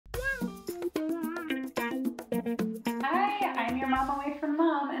Mom Away from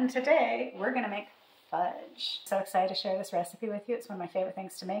Mom, and today we're gonna make fudge. So excited to share this recipe with you. It's one of my favorite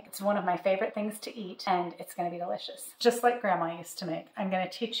things to make. It's one of my favorite things to eat, and it's gonna be delicious. Just like Grandma used to make. I'm gonna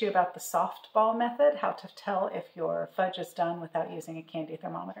teach you about the softball method, how to tell if your fudge is done without using a candy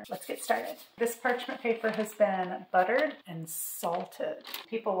thermometer. Let's get started. This parchment paper has been buttered and salted.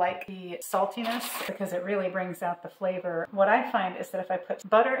 People like the saltiness because it really brings out the flavor. What I find is that if I put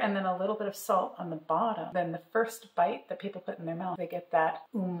butter and then a little bit of salt on the bottom, then the first bite that people put in their mouth, they get that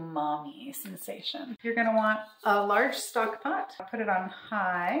umami sensation. You're gonna want a large stock pot. Put it on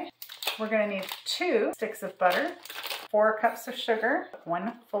high. We're gonna need 2 sticks of butter, 4 cups of sugar,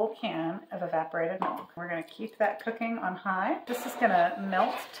 1 full can of evaporated milk. We're gonna keep that cooking on high. This is gonna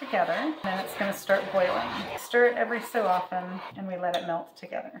melt together, and then it's gonna start boiling. Stir it every so often, and we let it melt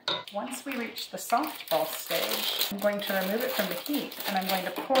together. Once we reach the softball stage, I'm going to remove it from the heat, and I'm going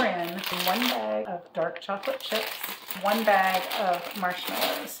to pour in 1 bag of dark chocolate chips, 1 bag of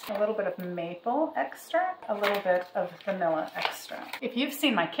marshmallows, a little bit of maple extract, a little bit of vanilla extract. If you've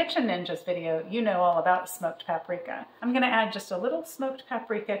seen my Kitchen Ninjas video, you know all about smoked paprika. I'm gonna add just a little smoked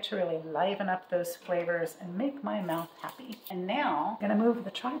paprika to really liven up those flavors and make my mouth happy. And now I'm gonna move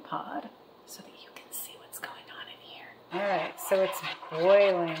the tripod so that you can see what's going on in here. All right, so it's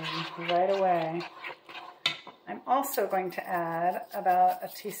boiling right away. I'm also going to add about a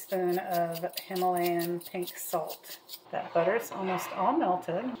teaspoon of Himalayan pink salt. That butter's almost all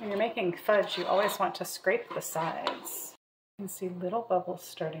melted. When you're making fudge, you always want to scrape the sides. You can see little bubbles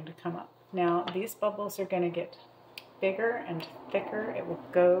starting to come up. Now, these bubbles are going to get bigger and thicker. It will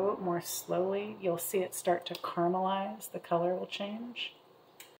go more slowly. You'll see it start to caramelize. The color will change.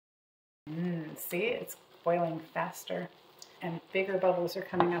 See, it's boiling faster. And bigger bubbles are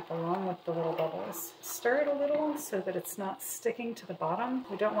coming up along with the little bubbles. Stir it a little so that it's not sticking to the bottom.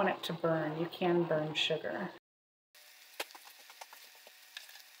 We don't want it to burn. You can burn sugar.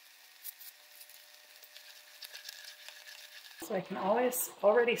 So I can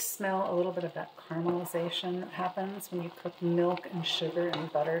already smell a little bit of that caramelization that happens when you cook milk and sugar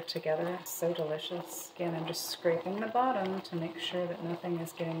and butter together. It's so delicious. Again, I'm just scraping the bottom to make sure that nothing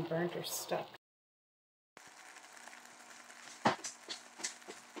is getting burnt or stuck.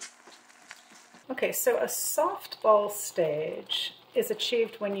 Okay, so a softball stage is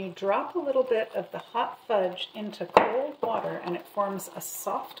achieved when you drop a little bit of the hot fudge into cold water and it forms a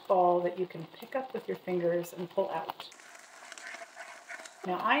soft ball that you can pick up with your fingers and pull out.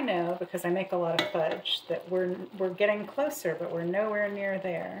 Now I know, because I make a lot of fudge, that we're getting closer, but we're nowhere near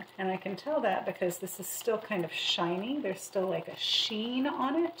there. And I can tell that because this is still kind of shiny. There's still like a sheen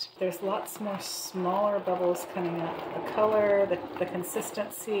on it. There's lots more smaller bubbles coming up. The color, the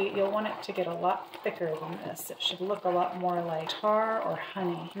consistency, you'll want it to get a lot thicker than this. It should look a lot more like tar or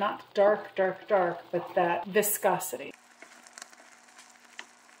honey. Not dark, dark, dark, but that viscosity.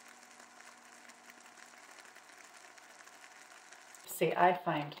 See, I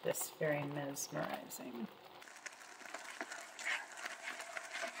find this very mesmerizing.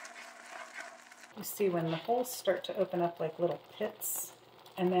 You see when the holes start to open up like little pits,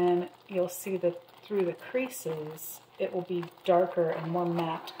 and then you'll see that through the creases, it will be darker and more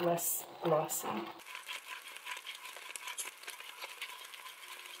matte, less glossy.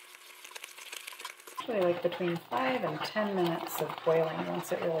 Usually like between 5 and 10 minutes of boiling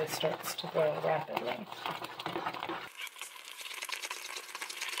once it really starts to boil rapidly.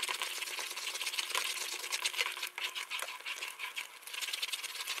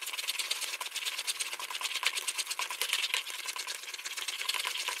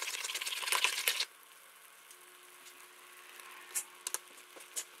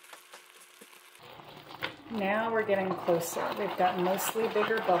 Now we're getting closer. We've got mostly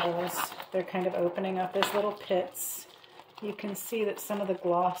bigger bubbles. They're kind of opening up as little pits. You can see that some of the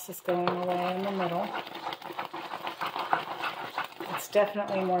gloss is going away in the middle. It's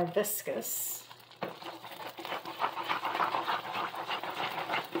definitely more viscous.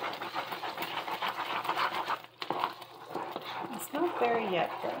 It's not there yet,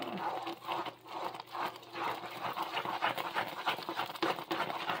 though.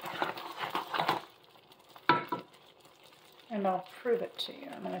 And I'll prove it to you.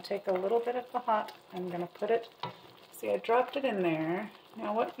 I'm going to take a little bit of the hot, I'm going to put it, see, I dropped it in there.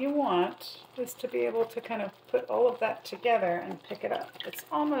 Now what you want is to be able to kind of put all of that together and pick it up. It's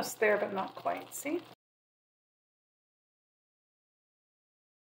almost there, but not quite, see?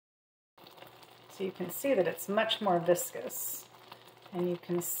 So you can see that it's much more viscous, and you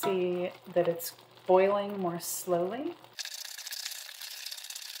can see that it's boiling more slowly.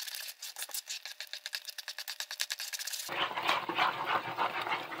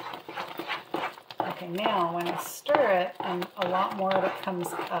 Okay, now when I stir it and a lot more of it comes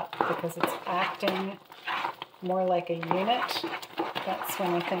up because it's acting more like a unit, that's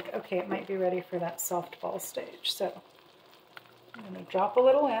when I think, okay, it might be ready for that soft ball stage. So I'm going to drop a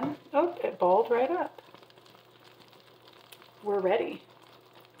little in. Oh, it balled right up. We're ready.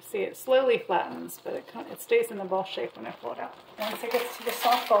 See, it slowly flattens, but it stays in the ball shape when I pull it out. Once it gets to the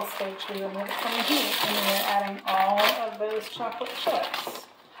soft ball stage, we remove it from the heat, and we're adding all of those chocolate chips.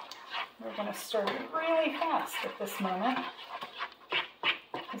 We're going to stir really fast at this moment,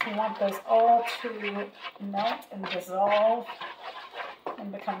 because we want those all to melt and dissolve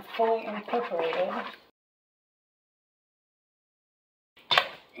and become fully incorporated.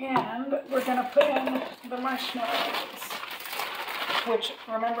 And we're going to put in the marshmallows, which,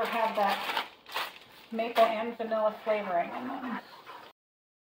 remember, have that maple and vanilla flavoring in them.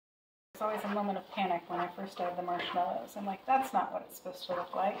 It's always a moment of panic when I first add the marshmallows. I'm like, that's not what it's supposed to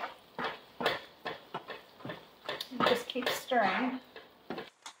look like. You just keep stirring.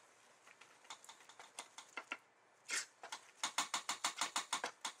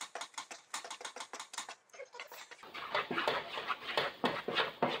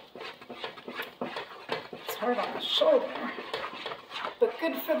 It's hard on the shoulder, but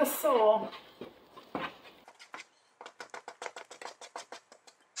good for the soul.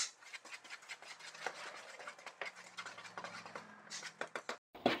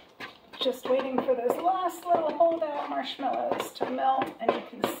 Just waiting for those last little holdout marshmallows to melt, and you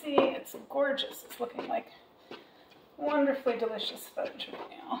can see it's gorgeous. It's looking like wonderfully delicious fudge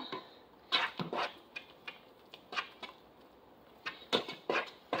right now.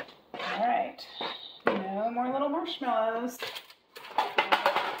 All right, no more little marshmallows.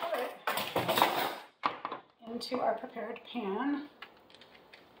 Put it into our prepared pan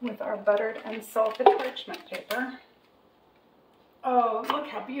with our buttered and salted parchment paper. Oh, look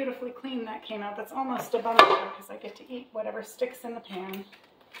how beautifully clean that came out. That's almost a bummer because I get to eat whatever sticks in the pan.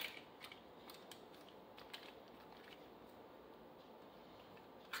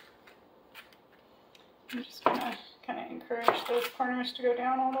 I'm just gonna kind of encourage those corners to go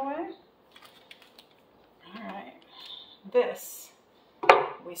down all the way. All right, this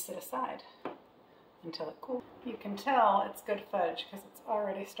we set aside until it cools. You can tell it's good fudge because it's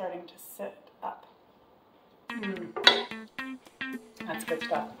already starting to sit up. That's good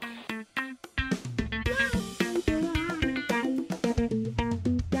stuff.